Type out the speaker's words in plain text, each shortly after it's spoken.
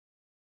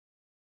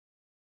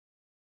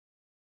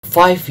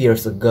5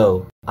 years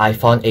ago, I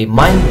found a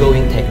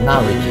mind-blowing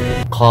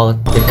technology called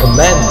the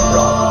command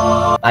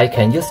prompt. I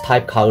can just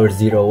type color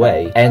 0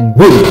 away and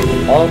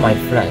boom! All my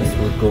friends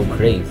will go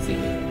crazy.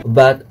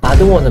 But I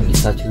don't want to be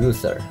such a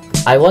loser.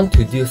 I want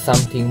to do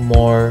something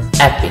more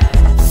epic.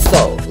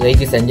 So,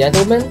 ladies and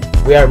gentlemen,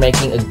 we are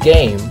making a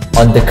game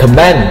on the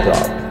command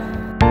prompt.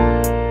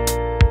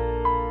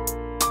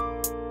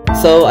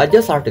 So I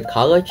just started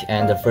college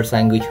and the first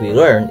language we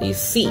learned is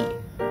C.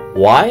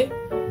 Why?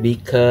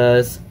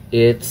 Because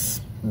it's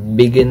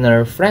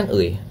beginner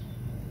friendly.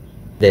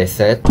 That's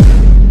it.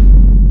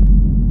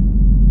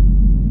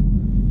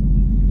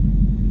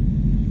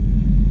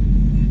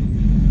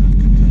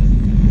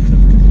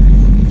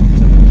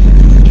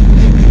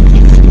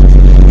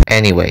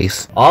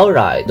 Anyways,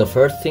 alright, the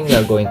first thing we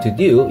are going to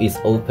do is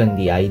open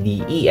the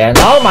IDE and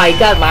oh my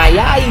god, my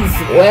eyes!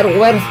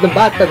 Where's the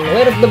button?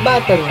 Where's the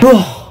button?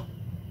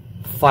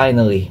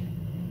 Finally.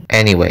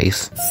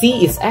 Anyways,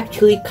 C is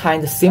actually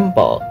kinda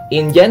simple.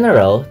 In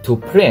general, to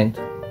print,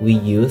 we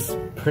use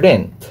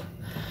print.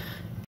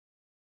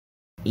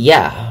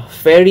 Yeah,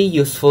 very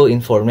useful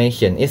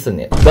information, isn't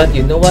it? But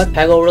you know what?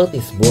 Hello World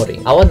is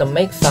boring. I wanna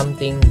make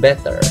something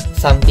better,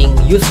 something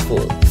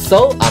useful.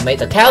 So, I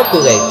made a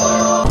calculator.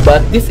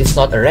 But this is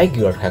not a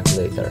regular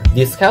calculator.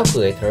 This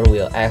calculator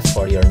will ask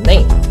for your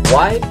name.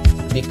 Why?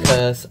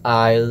 Because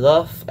I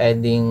love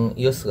adding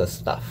useless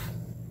stuff.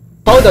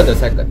 Hold on a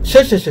second.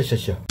 Sure.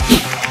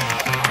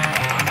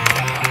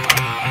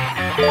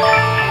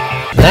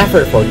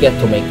 Never forget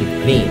to make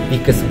it green,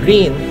 because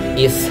green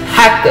is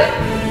hacker.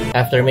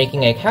 After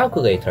making a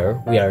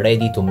calculator, we are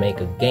ready to make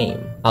a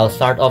game. I'll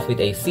start off with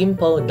a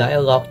simple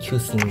dialogue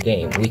choosing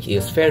game, which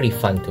is very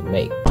fun to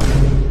make.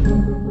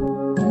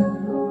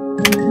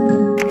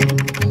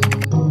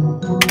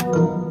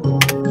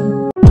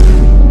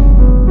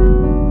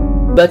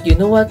 But you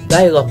know what?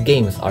 Dialogue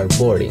games are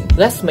boring.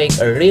 Let's make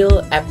a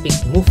real epic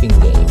moving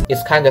game.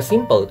 It's kinda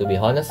simple to be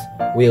honest.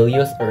 We'll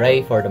use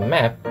array for the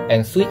map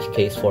and switch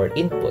case for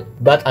input.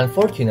 But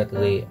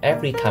unfortunately,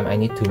 every time I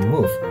need to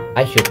move,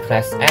 I should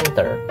press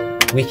enter,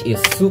 which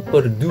is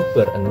super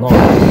duper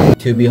annoying.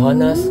 To be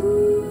honest,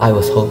 I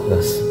was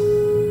hopeless.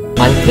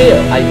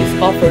 Until I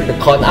discovered the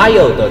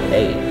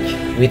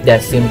conio.h. With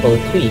that simple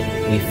tweak,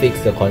 we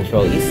fixed the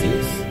control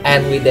issues.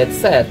 And with that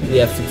said, we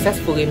have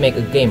successfully made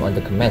a game on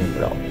the command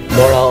prompt.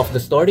 Moral of the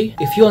story?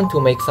 If you want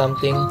to make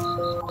something,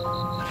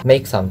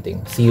 make something.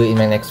 See you in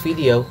my next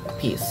video.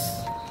 Peace.